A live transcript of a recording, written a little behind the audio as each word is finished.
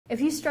If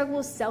you struggle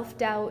with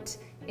self-doubt,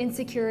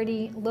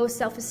 insecurity, low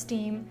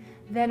self-esteem,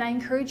 then I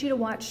encourage you to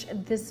watch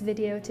this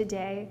video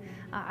today.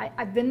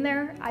 I've been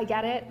there, I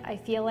get it, I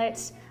feel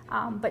it,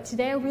 but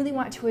today I really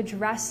want to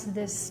address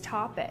this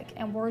topic,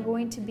 and we're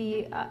going to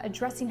be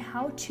addressing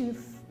how to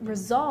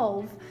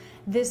resolve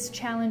this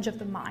challenge of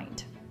the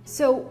mind.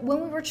 So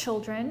when we were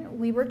children,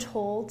 we were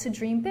told to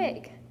dream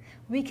big.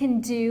 We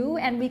can do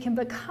and we can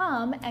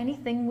become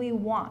anything we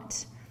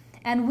want.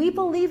 And we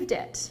believed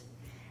it.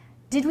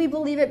 Did we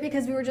believe it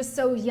because we were just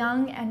so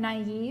young and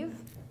naive?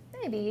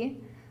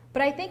 Maybe.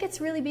 But I think it's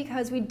really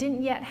because we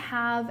didn't yet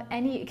have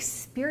any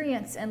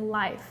experience in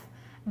life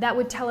that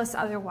would tell us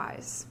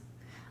otherwise.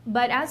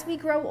 But as we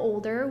grow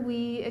older,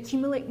 we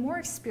accumulate more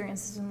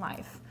experiences in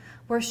life.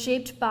 We're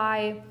shaped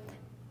by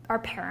our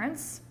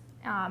parents,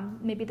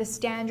 maybe the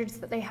standards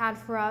that they had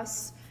for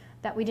us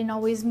that we didn't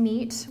always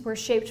meet. We're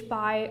shaped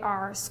by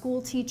our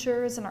school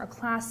teachers and our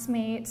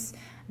classmates,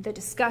 the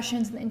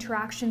discussions and the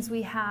interactions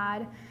we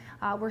had.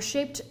 We're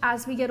shaped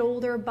as we get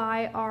older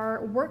by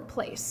our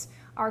workplace,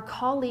 our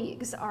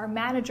colleagues, our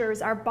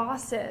managers, our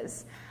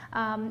bosses.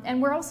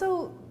 And we're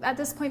also, at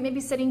this point, maybe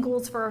setting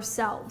goals for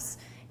ourselves.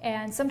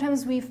 And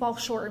sometimes we fall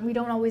short and we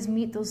don't always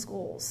meet those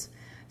goals.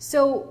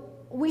 So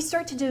we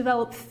start to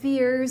develop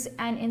fears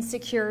and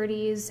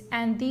insecurities,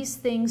 and these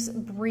things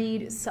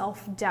breed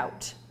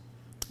self-doubt.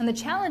 And the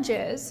challenge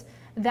is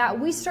that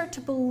we start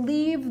to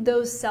believe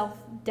those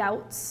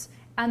self-doubts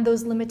and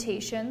those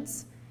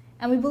limitations,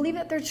 and we believe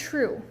that they're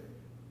true.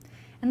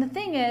 And the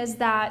thing is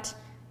that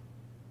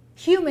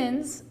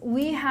humans,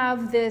 we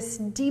have this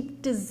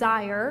deep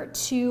desire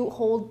to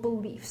hold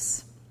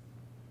beliefs,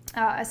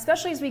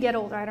 especially as we get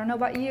older. I don't know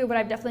about you, but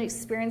I've definitely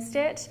experienced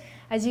it.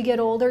 As you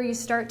get older, you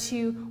start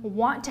to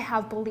want to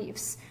have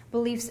beliefs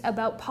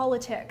about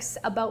politics,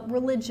 about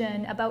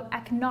religion, about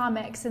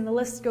economics, and the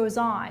list goes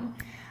on.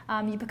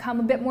 You become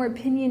a bit more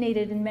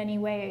opinionated in many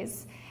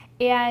ways.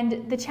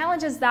 And the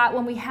challenge is that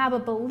when we have a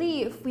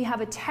belief, we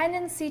have a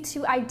tendency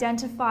to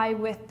identify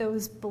with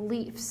those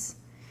beliefs.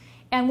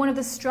 And one of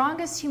the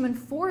strongest human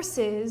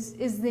forces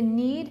is the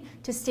need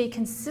to stay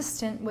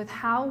consistent with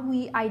how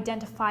we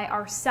identify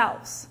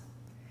ourselves.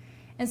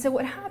 And so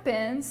what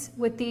happens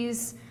with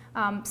these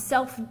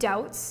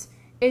self-doubts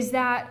is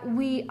that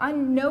we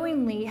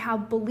unknowingly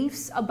have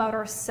beliefs about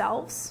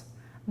ourselves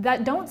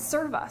that don't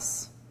serve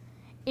us,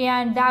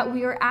 and that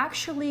we are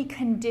actually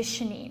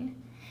conditioning.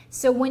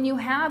 So when you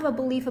have a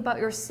belief about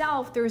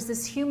yourself, there's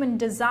this human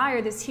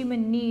desire, this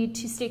human need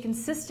to stay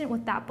consistent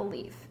with that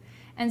belief.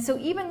 And so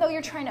even though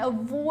you're trying to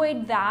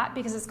avoid that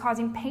because it's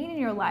causing pain in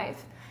your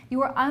life,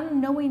 you are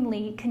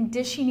unknowingly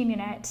conditioning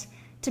it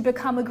to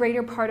become a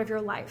greater part of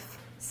your life.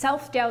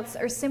 Self-doubts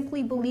are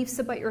simply beliefs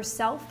about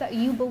yourself that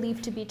you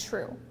believe to be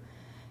true.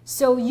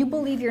 So you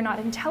believe you're not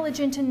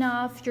intelligent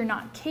enough, you're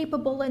not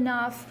capable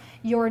enough,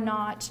 you're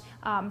not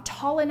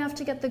tall enough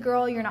to get the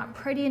girl, you're not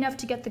pretty enough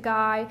to get the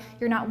guy,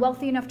 you're not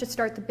wealthy enough to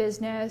start the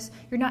business,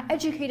 you're not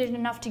educated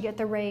enough to get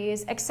the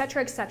raise,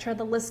 etc., etc.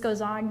 The list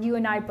goes on. You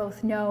and I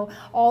both know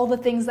all the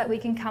things that we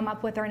can come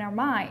up with are in our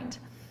mind.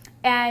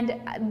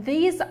 And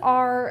these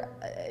are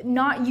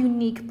not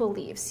unique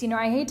beliefs. You know,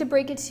 I hate to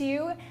break it to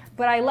you,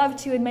 but I love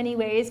to in many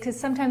ways, because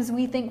sometimes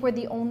we think we're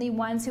the only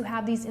ones who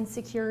have these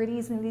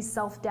insecurities and these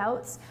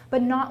self-doubts,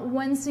 but not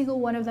one single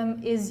one of them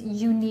is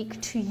unique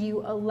to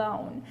you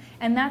alone.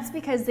 And that's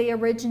because they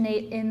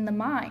originate in the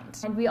mind.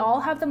 And we all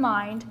have the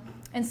mind,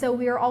 and so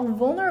we are all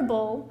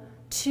vulnerable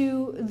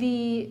to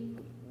the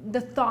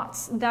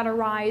thoughts that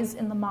arise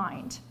in the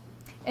mind.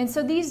 And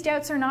so these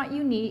doubts are not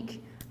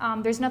unique.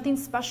 There's nothing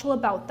special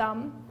about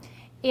them.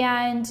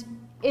 And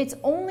it's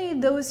only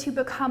those who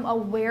become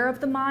aware of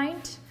the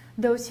mind,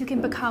 those who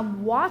can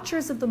become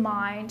watchers of the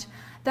mind,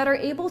 that are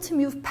able to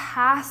move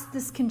past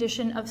this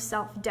condition of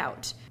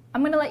self-doubt.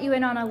 I'm going to let you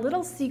in on a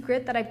little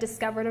secret that I've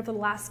discovered over the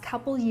last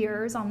couple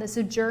years on this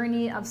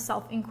journey of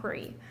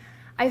self-inquiry.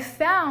 I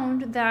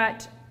found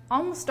that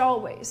almost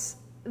always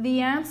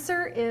the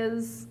answer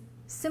is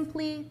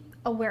simply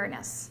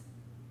awareness,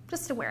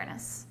 just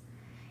awareness.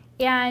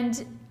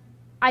 And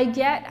I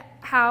get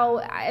how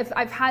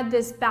I've had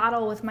this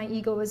battle with my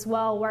ego as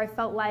well, where I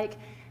felt like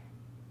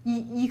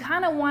you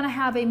kind of want to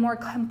have a more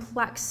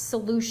complex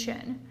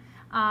solution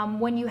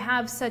when you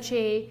have such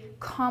a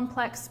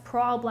complex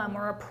problem,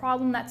 or a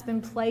problem that's been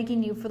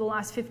plaguing you for the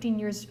last 15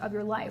 years of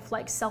your life,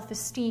 like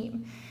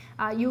self-esteem.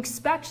 You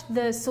expect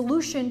the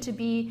solution to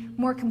be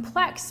more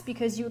complex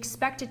because you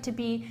expect it to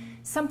be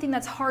something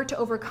that's hard to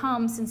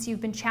overcome since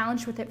you've been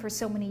challenged with it for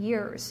so many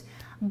years.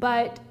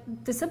 But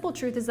the simple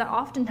truth is that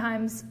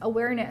oftentimes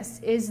awareness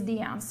is the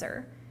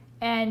answer.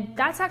 And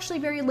that's actually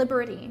very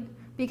liberating,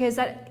 because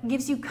that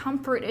gives you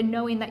comfort in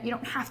knowing that you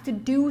don't have to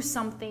do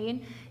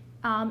something.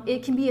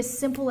 It can be as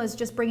simple as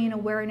just bringing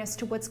awareness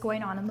to what's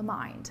going on in the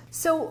mind.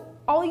 So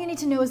all you need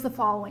to know is the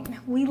following.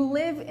 We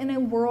live in a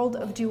world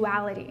of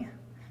duality.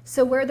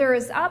 So where there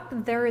is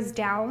up, there is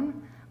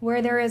down.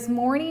 Where there is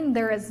morning,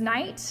 there is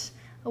night.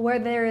 Where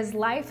there is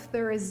life,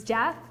 there is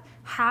death.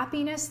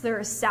 Happiness, there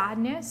is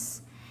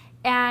sadness.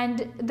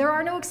 And there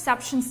are no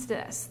exceptions to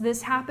this.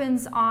 This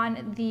happens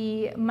on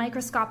the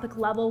microscopic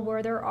level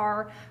where there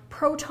are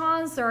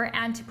protons, there are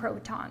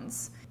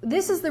antiprotons.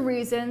 This is the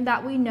reason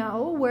that we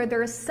know where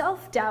there is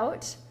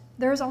self-doubt,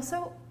 there is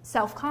also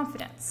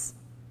self-confidence,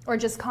 or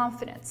just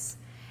confidence.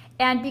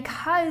 And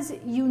because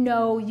you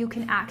know you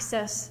can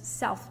access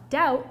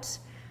self-doubt,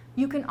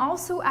 you can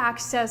also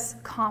access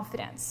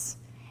confidence.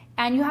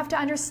 And you have to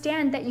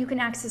understand that you can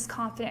access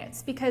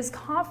confidence because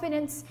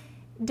confidence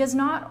does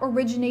not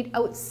originate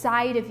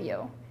outside of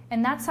you.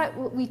 And that's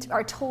what we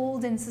are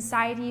told in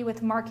society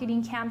with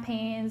marketing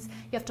campaigns.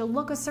 You have to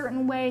look a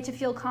certain way to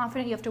feel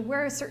confident. You have to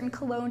wear a certain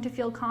cologne to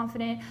feel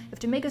confident. You have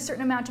to make a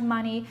certain amount of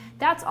money.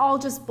 That's all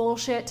just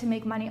bullshit to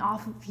make money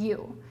off of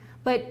you.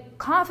 But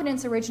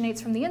confidence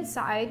originates from the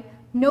inside,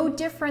 no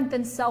different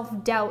than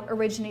self-doubt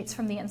originates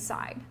from the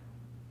inside.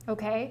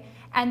 Okay?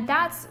 And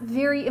that's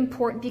very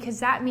important because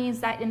that means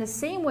that in the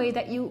same way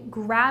that you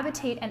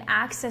gravitate and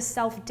access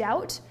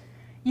self-doubt,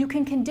 you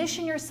can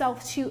condition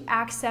yourself to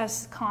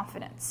access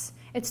confidence.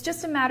 It's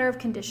just a matter of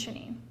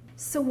conditioning.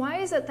 So why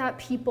is it that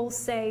people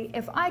say,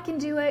 if I can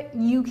do it,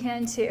 you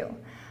can too?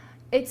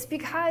 It's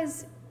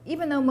because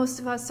even though most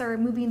of us are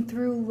moving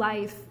through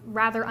life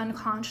rather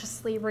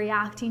unconsciously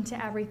reacting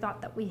to every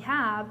thought that we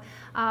have,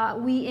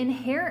 we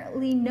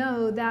inherently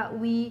know that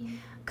we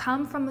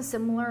come from a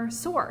similar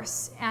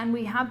source, and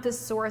we have this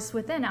source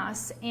within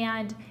us.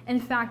 And in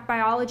fact,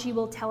 biology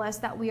will tell us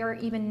that we are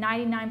even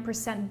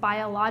 99%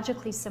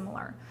 biologically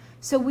similar.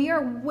 So we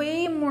are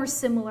way more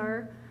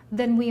similar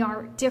than we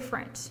are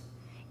different.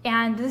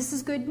 And this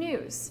is good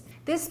news.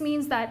 This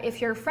means that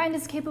if your friend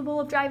is capable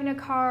of driving a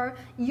car,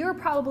 you're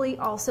probably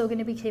also going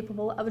to be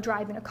capable of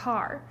driving a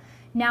car.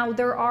 Now,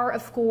 there are,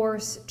 of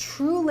course,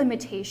 true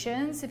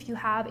limitations if you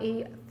have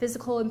a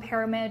physical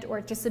impairment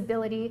or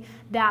disability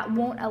that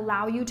won't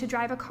allow you to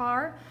drive a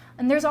car.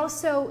 And there's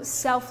also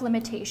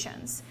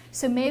self-limitations.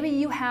 So maybe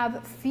you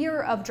have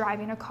fear of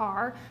driving a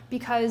car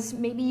because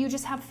maybe you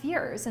just have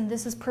fears and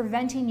this is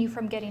preventing you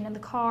from getting in the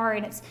car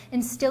and it's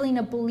instilling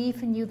a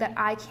belief in you that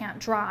I can't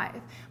drive.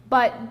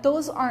 But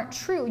those aren't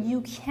true.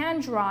 You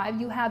can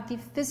drive, you have the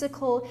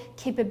physical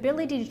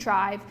capability to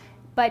drive,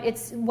 but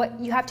it's what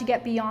you have to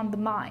get beyond the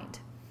mind.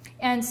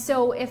 And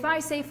so if I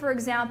say, for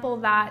example,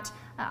 that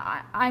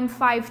I'm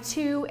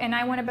 5'2" and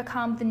I want to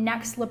become the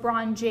next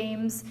LeBron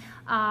James,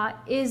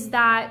 is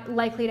that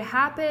likely to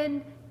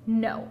happen?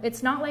 No,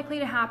 it's not likely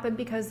to happen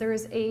because there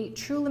is a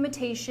true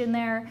limitation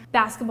there.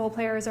 Basketball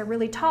players are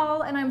really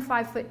tall and I'm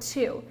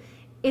 5'2".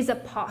 Is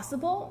it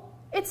possible?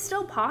 It's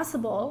still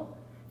possible.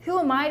 Who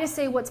am I to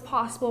say what's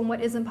possible and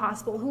what isn't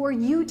possible? Who are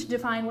you to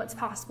define what's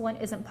possible and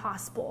isn't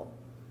possible?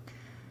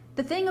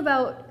 The thing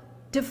about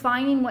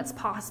defining what's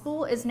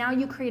possible is now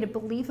you create a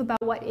belief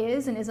about what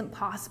is and isn't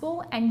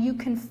possible, and you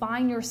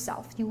confine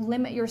yourself, you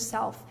limit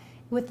yourself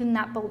within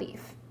that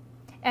belief.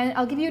 And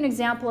I'll give you an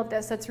example of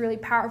this that's really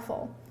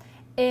powerful.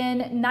 In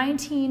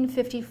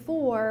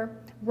 1954,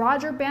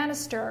 Roger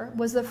Bannister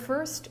was the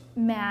first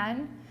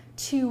man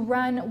to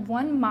run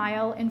 1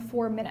 mile in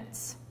 4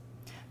 minutes.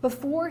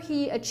 Before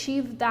he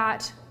achieved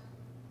that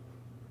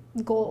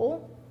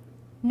goal,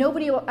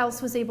 nobody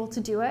else was able to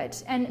do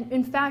it, and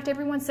in fact,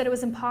 everyone said it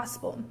was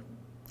impossible.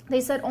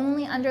 They said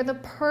only under the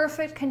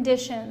perfect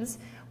conditions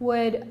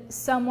would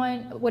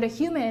a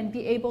human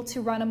be able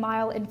to run 1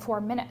 mile in 4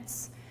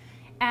 minutes.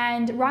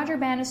 And Roger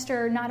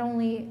Bannister not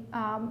only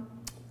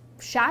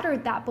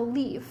shattered that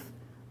belief,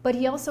 but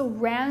he also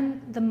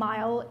ran the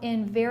mile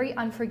in very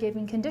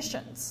unforgiving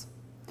conditions.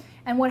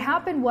 And what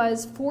happened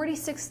was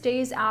 46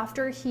 days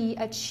after he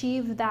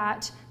achieved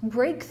that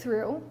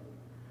breakthrough,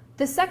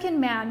 the second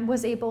man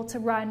was able to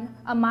run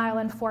 1 mile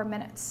in 4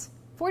 minutes,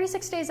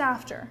 46 days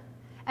after.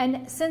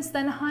 And since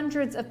then,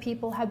 hundreds of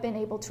people have been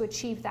able to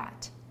achieve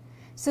that.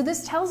 So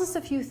this tells us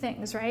a few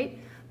things, right?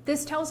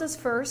 This tells us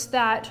first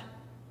that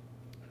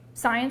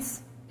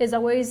science is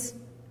always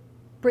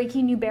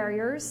breaking new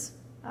barriers,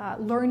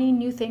 learning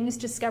new things,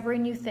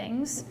 discovering new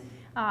things.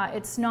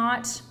 It's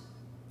not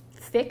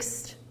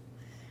fixed.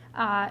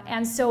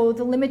 And so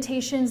the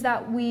limitations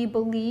that we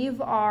believe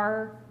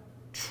are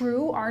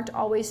true aren't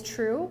always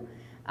true.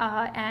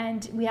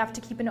 And we have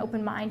to keep an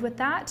open mind with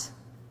that.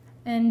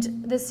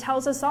 And this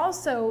tells us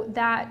also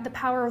that the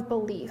power of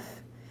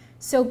belief.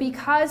 So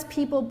because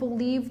people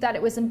believed that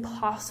it was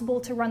impossible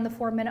to run the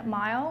 4-minute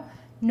mile,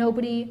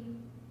 nobody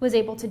was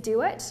able to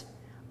do it.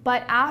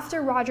 But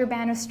after Roger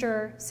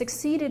Bannister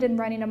succeeded in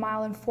running 1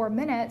 mile in 4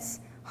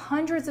 minutes,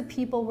 hundreds of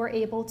people were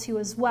able to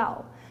as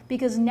well.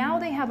 Because now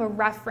they have a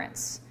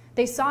reference.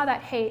 They saw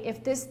that, hey,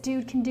 if this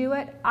dude can do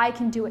it, I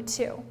can do it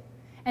too.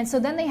 And so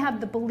then they have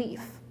the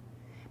belief.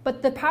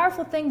 But the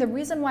powerful thing, the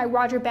reason why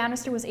Roger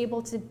Bannister was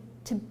able to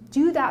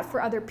do that for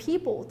other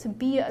people, to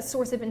be a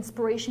source of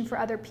inspiration for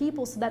other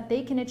people so that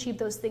they can achieve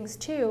those things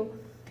too,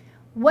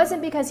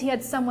 wasn't because he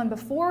had someone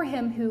before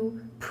him who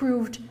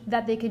proved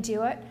that they could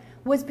do it,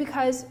 was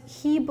because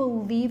he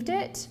believed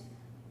it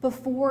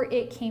before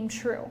it came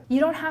true.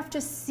 You don't have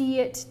to see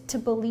it to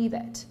believe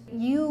it.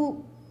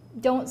 You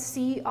don't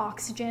see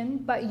oxygen,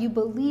 but you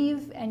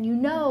believe and you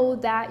know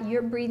that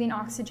you're breathing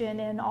oxygen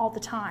in all the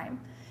time.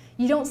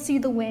 You don't see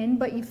the wind,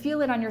 but you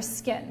feel it on your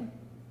skin.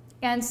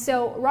 And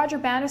so Roger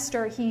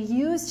Bannister, he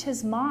used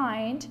his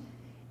mind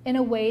in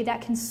a way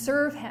that can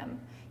serve him.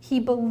 He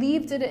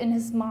believed it in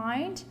his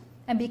mind,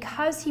 and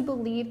because he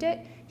believed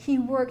it, he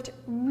worked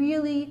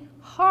really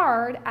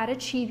hard at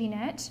achieving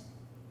it.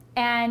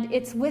 And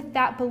it's with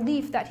that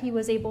belief that he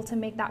was able to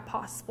make that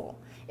possible.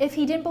 If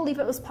he didn't believe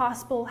it was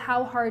possible,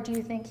 how hard do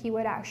you think he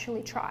would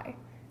actually try?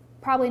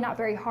 Probably not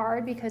very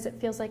hard, because it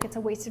feels like it's a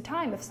waste of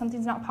time. If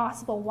something's not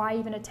possible, why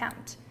even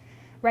attempt?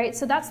 Right?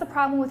 So that's the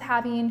problem with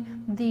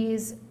having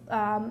these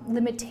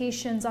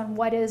limitations on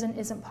what is and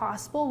isn't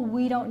possible.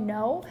 We don't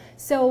know.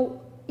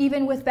 So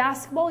even with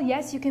basketball,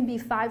 yes, you can be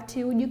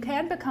 5'2", and you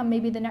can become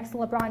maybe the next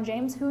LeBron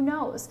James, who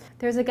knows?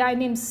 There's a guy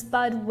named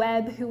Spud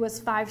Webb who was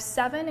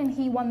 5'7", and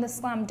he won the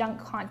slam dunk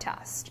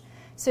contest.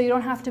 So you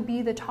don't have to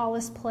be the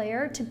tallest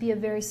player to be a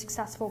very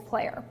successful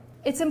player.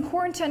 It's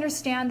important to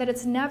understand that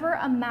it's never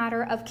a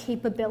matter of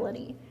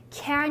capability.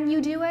 Can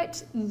you do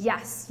it?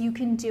 Yes, you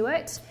can do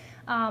it.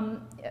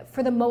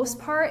 For the most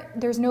part,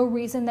 there's no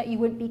reason that you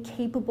wouldn't be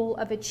capable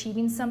of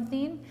achieving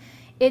something.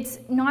 It's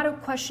not a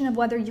question of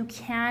whether you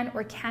can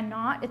or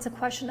cannot. It's a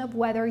question of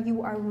whether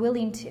you are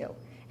willing to.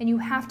 And you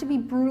have to be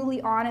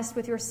brutally honest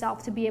with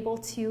yourself to be able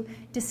to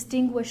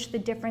distinguish the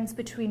difference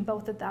between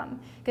both of them.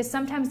 Because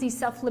sometimes these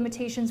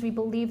self-limitations, we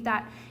believe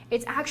that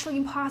it's actually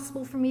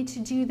impossible for me to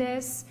do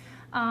this.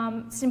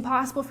 It's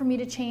impossible for me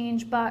to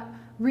change, but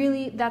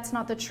really that's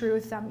not the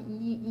truth.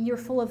 You're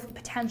full of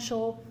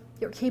potential.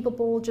 You're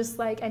capable, just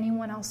like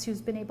anyone else who's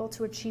been able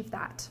to achieve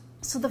that.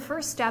 So the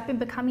first step in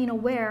becoming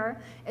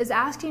aware is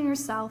asking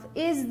yourself,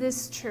 is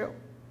this true?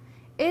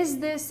 Is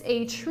this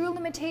a true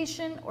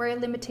limitation or a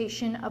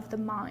limitation of the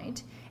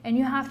mind? And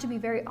you have to be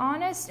very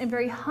honest and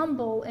very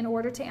humble in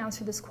order to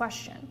answer this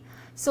question.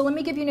 So let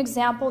me give you an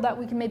example that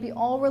we can maybe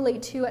all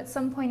relate to at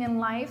some point in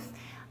life.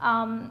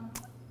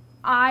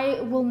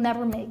 I will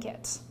never make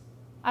it.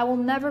 I will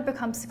never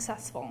become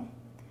successful.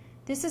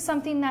 This is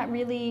something that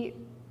really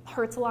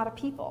hurts a lot of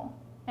people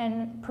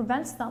and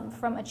prevents them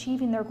from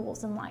achieving their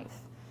goals in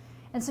life.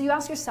 And so you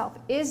ask yourself,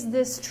 is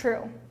this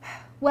true?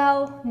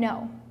 Well,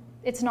 no,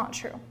 it's not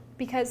true,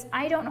 because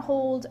I don't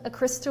hold a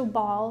crystal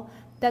ball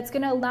that's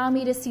going to allow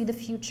me to see the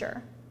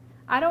future.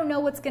 I don't know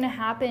what's going to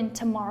happen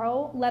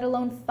tomorrow, let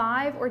alone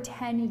 5 or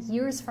 10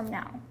 years from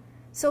now.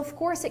 So of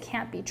course it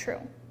can't be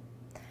true.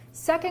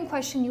 Second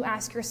question you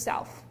ask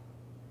yourself,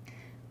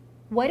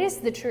 what is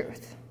the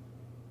truth?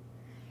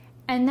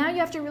 And now you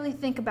have to really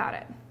think about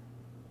it.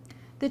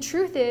 The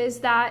truth is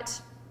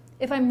that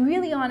if I'm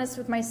really honest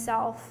with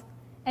myself,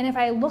 and if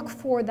I look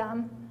for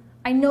them,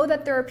 I know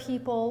that there are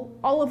people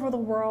all over the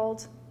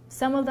world,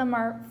 some of them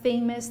are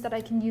famous that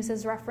I can use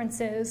as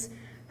references,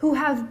 who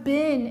have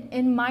been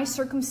in my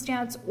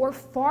circumstance or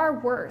far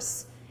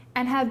worse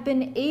and have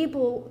been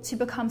able to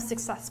become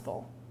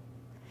successful.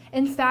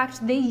 In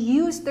fact, they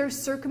used their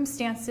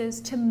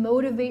circumstances to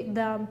motivate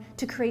them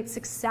to create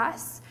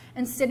success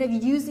instead of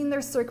using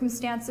their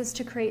circumstances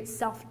to create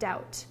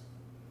self-doubt.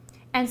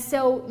 And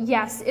so,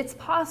 yes, it's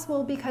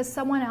possible because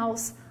someone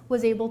else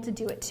was able to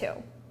do it too.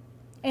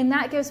 And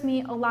that gives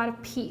me a lot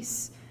of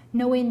peace,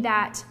 knowing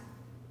that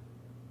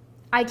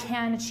I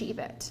can achieve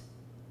it.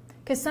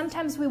 Because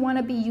sometimes we want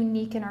to be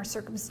unique in our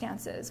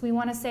circumstances. We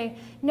want to say,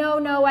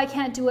 no, I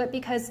can't do it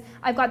because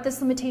I've got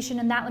this limitation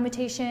and that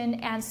limitation,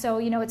 and so,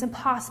 it's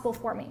impossible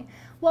for me.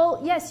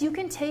 Well, yes, you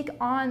can take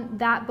on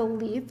that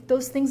belief.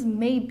 Those things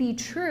may be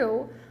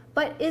true,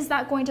 but is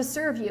that going to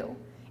serve you?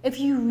 If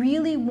you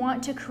really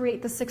want to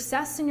create the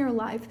success in your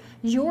life,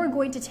 you're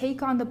going to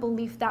take on the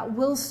belief that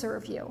will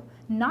serve you,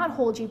 not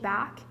hold you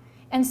back.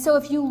 And so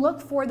if you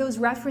look for those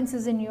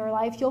references in your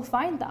life, you'll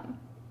find them.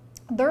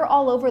 They're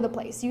all over the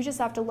place. You just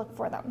have to look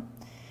for them.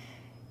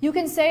 You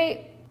can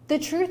say, the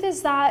truth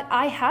is that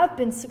I have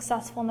been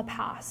successful in the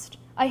past.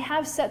 I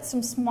have set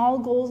some small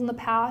goals in the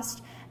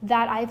past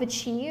that I've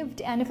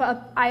achieved. And if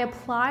I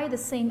apply the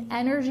same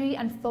energy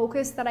and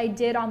focus that I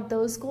did on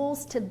those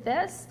goals to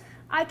this,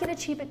 I can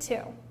achieve it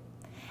too.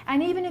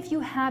 And even if you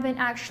haven't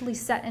actually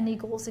set any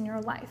goals in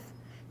your life,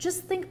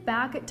 just think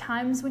back at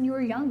times when you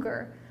were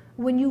younger,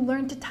 when you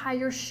learned to tie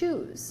your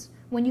shoes,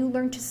 when you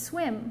learned to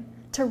swim,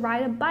 to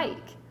ride a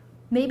bike,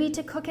 maybe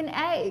to cook an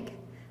egg.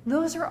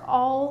 Those are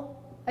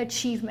all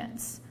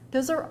achievements.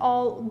 Those are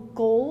all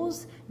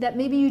goals that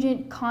maybe you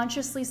didn't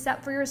consciously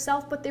set for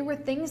yourself, but they were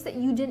things that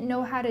you didn't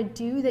know how to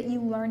do that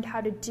you learned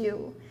how to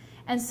do.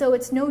 And so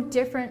it's no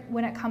different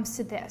when it comes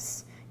to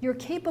this. You're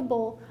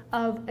capable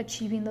of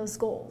achieving those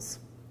goals.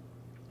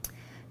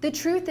 The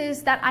truth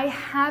is that I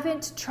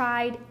haven't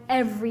tried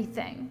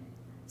everything.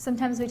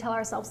 Sometimes we tell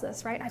ourselves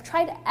this, right? I've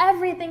tried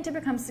everything to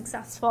become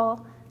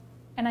successful,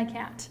 and I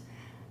can't.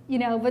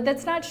 But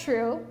that's not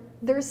true.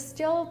 There's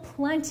still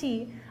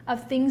plenty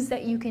of things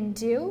that you can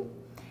do,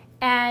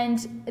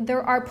 and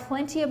there are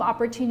plenty of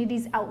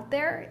opportunities out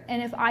there,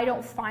 and if I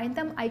don't find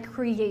them, I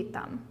create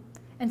them.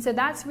 And so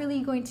that's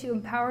really going to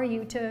empower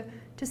you to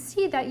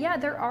see that, yeah,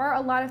 there are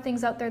a lot of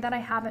things out there that I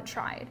haven't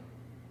tried.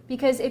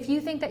 Because if you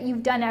think that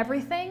you've done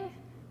everything,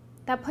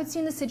 that puts you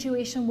in the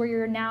situation where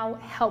you're now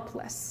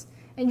helpless.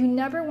 And you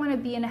never want to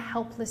be in a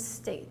helpless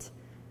state,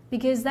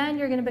 because then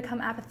you're going to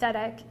become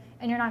apathetic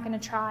and you're not going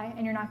to try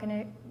and you're not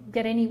going to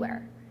get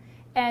anywhere.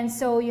 And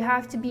so you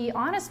have to be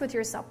honest with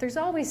yourself. There's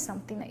always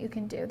something that you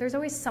can do. There's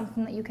always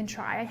something that you can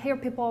try. I hear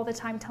people all the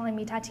time telling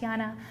me,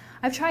 Tatiana,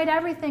 I've tried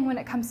everything when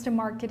it comes to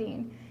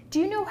marketing. Do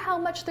you know how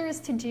much there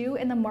is to do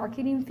in the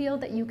marketing field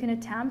that you can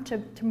attempt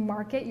to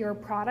market your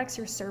products,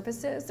 your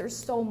services? There's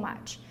so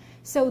much.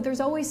 So there's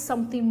always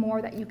something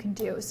more that you can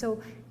do.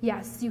 So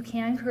yes, you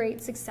can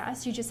create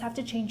success. You just have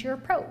to change your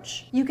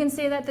approach. You can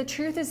say that the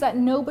truth is that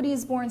nobody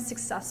is born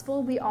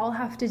successful. We all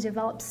have to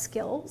develop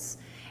skills,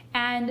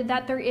 and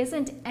that there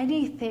isn't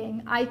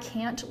anything I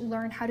can't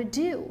learn how to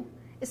do.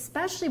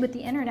 Especially with the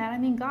internet. I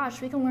mean, gosh,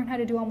 we can learn how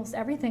to do almost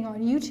everything on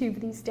YouTube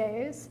these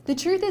days. The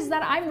truth is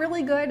that I'm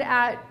really good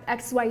at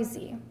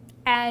XYZ.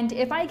 And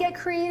if I get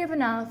creative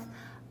enough,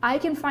 I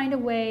can find a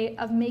way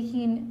of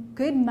making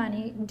good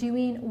money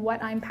doing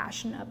what I'm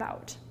passionate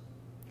about.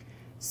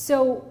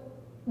 So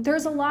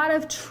there's a lot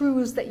of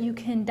truths that you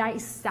can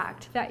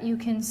dissect, that you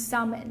can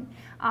summon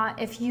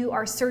if you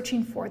are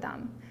searching for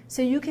them.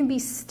 So you can be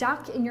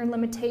stuck in your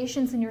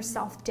limitations and your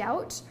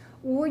self-doubt,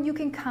 or you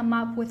can come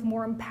up with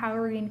more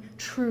empowering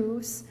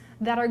truths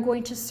that are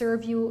going to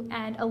serve you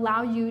and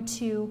allow you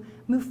to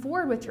move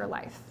forward with your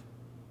life.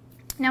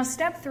 Now,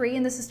 step 3,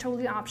 and this is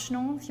totally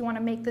optional if you want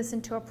to make this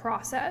into a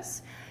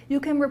process, you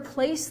can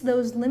replace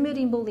those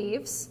limiting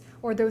beliefs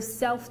or those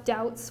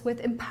self-doubts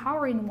with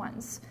empowering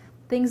ones,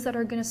 things that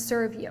are going to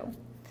serve you.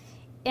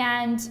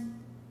 And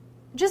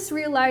just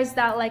realize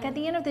that, like, at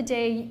the end of the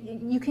day,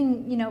 you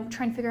can,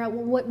 try and figure out,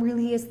 well, what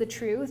really is the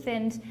truth?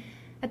 And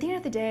at the end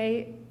of the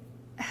day,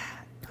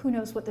 who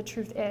knows what the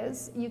truth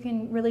is? You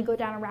can really go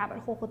down a rabbit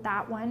hole with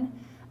that one.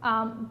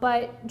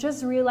 But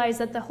just realize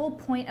that the whole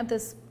point of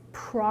this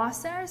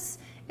process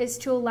is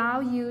to allow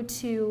you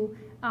to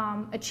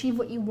achieve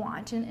what you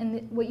want.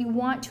 And what you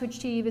want to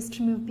achieve is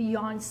to move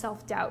beyond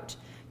self-doubt,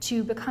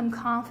 to become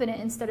confident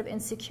instead of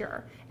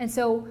insecure. And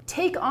so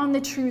take on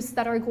the truths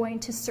that are going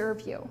to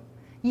serve you.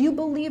 You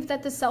believe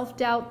that the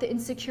self-doubt, the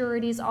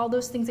insecurities, all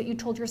those things that you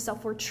told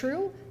yourself were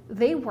true,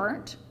 they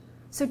weren't.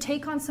 So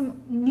take on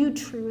some new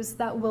truths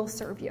that will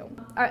serve you.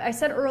 I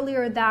said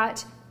earlier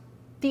that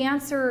the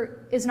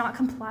answer is not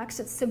complex,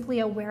 it's simply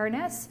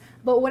awareness.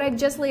 But what I've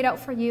just laid out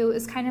for you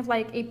is kind of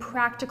like a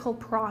practical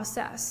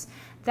process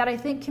that I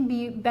think can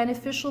be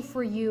beneficial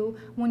for you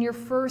when you're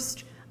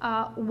first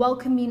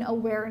welcoming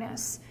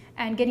awareness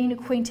and getting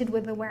acquainted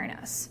with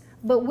awareness.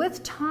 But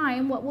with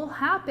time, what will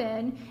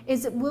happen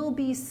is it will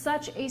be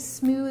such a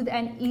smooth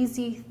and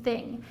easy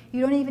thing.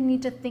 You don't even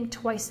need to think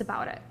twice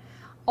about it.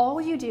 All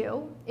you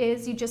do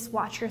is you just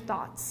watch your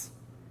thoughts.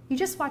 You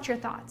just watch your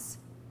thoughts.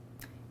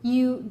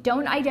 You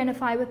don't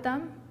identify with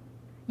them.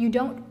 You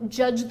don't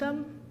judge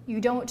them.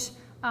 You don't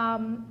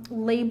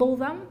label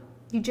them.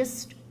 You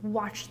just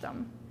watch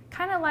them.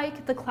 Kind of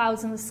like the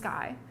clouds in the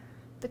sky.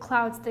 The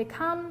clouds, they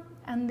come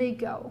and they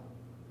go,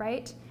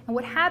 right? And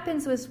what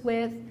happens is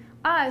with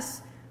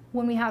us,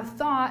 when we have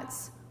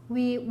thoughts,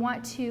 we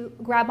want to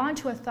grab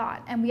onto a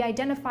thought and we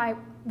identify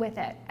with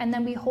it, and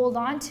then we hold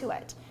on to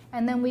it.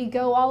 And then we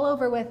go all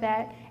over with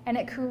it, and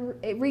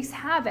it wreaks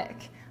havoc.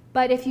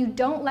 But if you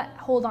don't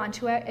hold on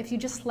to it, if you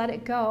just let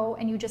it go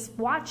and you just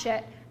watch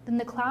it, then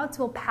the clouds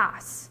will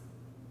pass,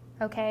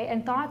 okay?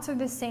 And thoughts are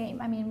the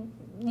same. I mean,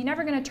 you're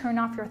never going to turn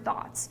off your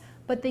thoughts,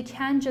 but they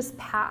can just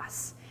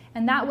pass.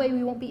 And that way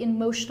we won't be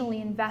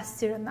emotionally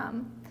invested in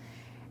them.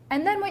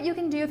 And then what you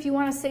can do if you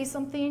want to say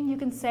something, you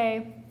can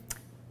say,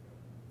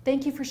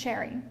 thank you for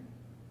sharing.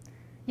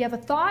 You have a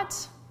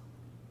thought,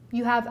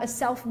 you have a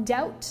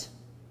self-doubt,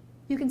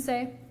 you can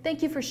say,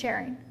 thank you for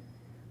sharing,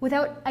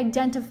 without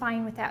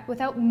identifying with that,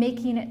 without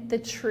making it the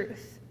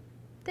truth.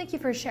 Thank you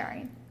for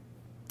sharing.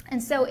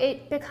 And so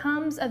it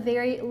becomes a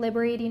very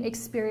liberating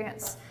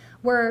experience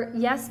where,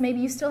 yes, maybe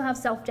you still have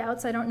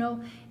self-doubts. I don't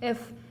know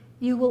if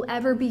you will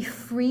ever be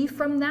free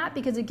from that,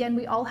 because again,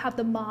 we all have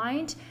the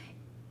mind.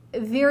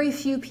 Very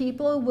few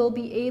people will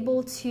be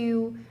able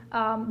to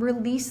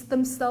release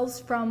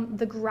themselves from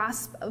the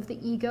grasp of the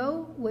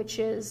ego, which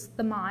is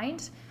the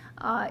mind.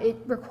 It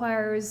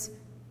requires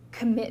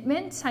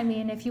commitment. I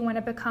mean, if you want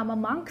to become a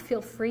monk,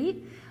 feel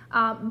free.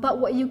 But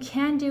what you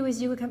can do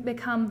is you can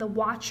become the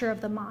watcher of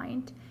the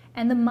mind.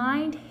 And the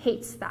mind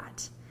hates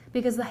that,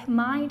 because the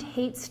mind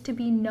hates to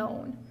be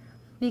known.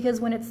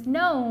 Because when it's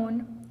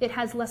known, it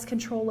has less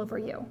control over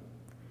you.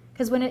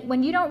 Because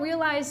when you don't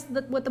realize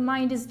that what the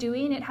mind is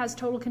doing, it has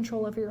total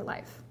control over your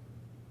life.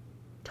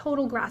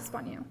 Total grasp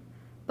on you.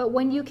 But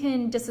when you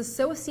can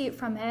disassociate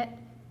from it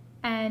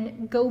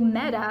and go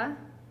meta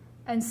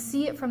and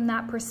see it from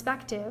that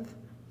perspective,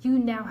 you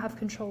now have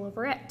control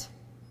over it,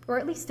 or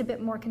at least a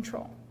bit more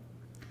control.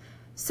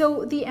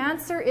 So the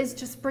answer is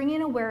just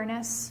bringing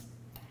awareness,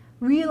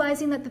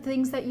 realizing that the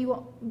things that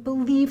you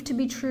believe to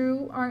be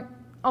true aren't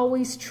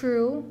always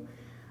true,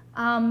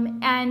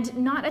 and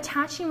not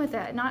attaching with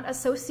it, not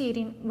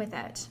associating with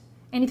it.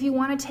 And if you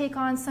want to take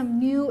on some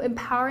new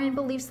empowering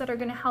beliefs that are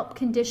going to help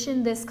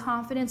condition this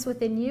confidence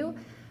within you,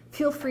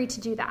 feel free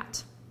to do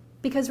that.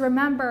 Because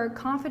remember,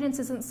 confidence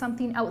isn't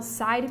something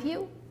outside of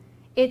you,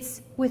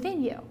 it's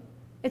within you.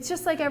 It's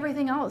just like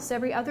everything else,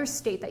 every other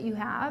state that you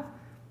have.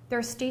 There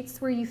are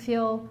states where you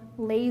feel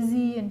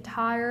lazy and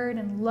tired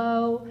and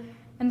low,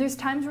 and there's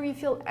times where you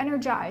feel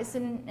energized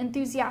and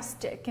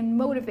enthusiastic and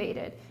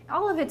motivated.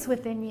 All of it's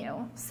within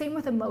you. Same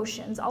with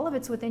emotions, all of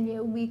it's within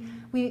you.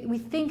 We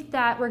think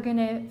that we're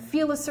gonna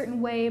feel a certain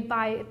way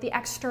by the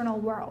external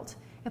world.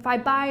 If I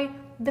buy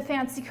the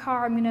fancy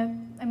car, I'm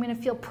gonna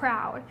feel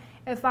proud.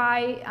 If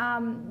I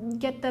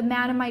get the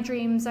man of my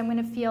dreams, I'm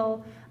gonna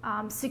feel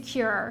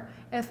secure.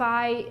 If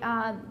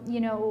I,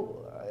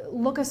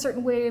 look a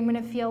certain way, I'm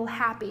gonna feel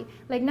happy.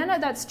 Like, none of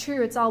that's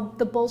true. It's all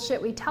the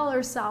bullshit we tell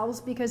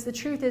ourselves, because the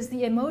truth is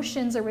the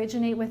emotions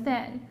originate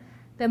within.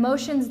 The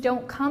emotions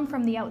don't come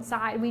from the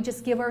outside. We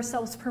just give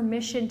ourselves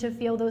permission to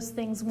feel those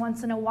things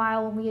once in a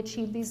while when we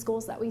achieve these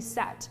goals that we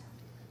set.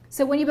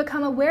 So when you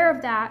become aware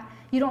of that,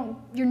 you're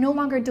no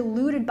longer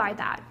deluded by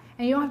that,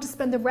 and you don't have to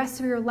spend the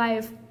rest of your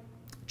life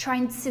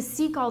trying to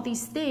seek all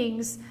these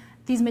things,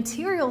 these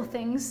material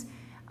things,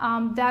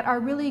 that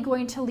are really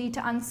going to lead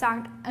to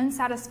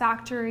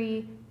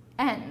unsatisfactory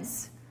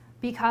ends,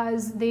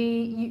 because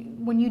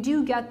when you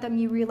do get them,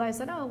 you realize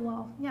that, oh,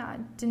 well, yeah,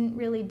 it didn't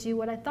really do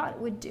what I thought it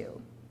would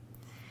do.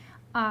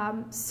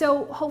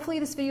 So hopefully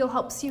this video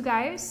helps you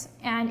guys,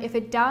 and if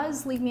it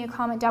does, leave me a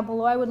comment down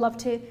below. I would love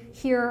to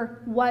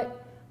hear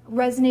what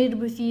resonated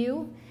with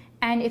you,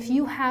 and if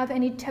you have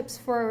any tips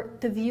for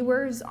the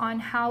viewers on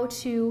how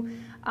to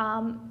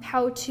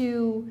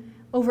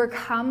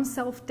overcome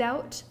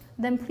self-doubt,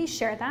 then please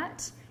share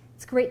that.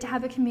 It's great to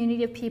have a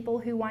community of people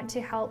who want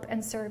to help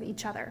and serve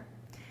each other.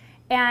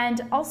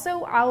 And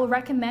also, I'll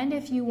recommend,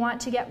 if you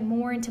want to get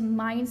more into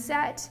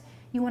mindset,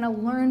 you want to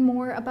learn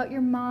more about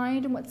your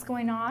mind and what's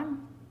going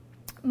on,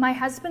 my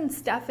husband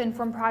Stefan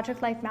from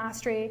Project Life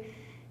Mastery,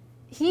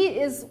 he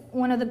is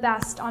one of the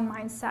best on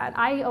mindset.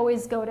 I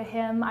always go to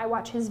him. I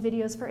watch his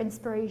videos for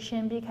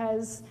inspiration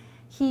because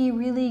he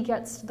really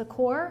gets to the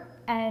core.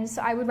 And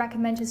so I would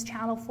recommend his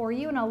channel for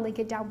you, and I'll link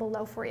it down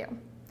below for you.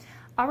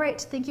 All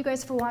right, thank you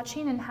guys for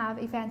watching, and have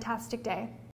a fantastic day.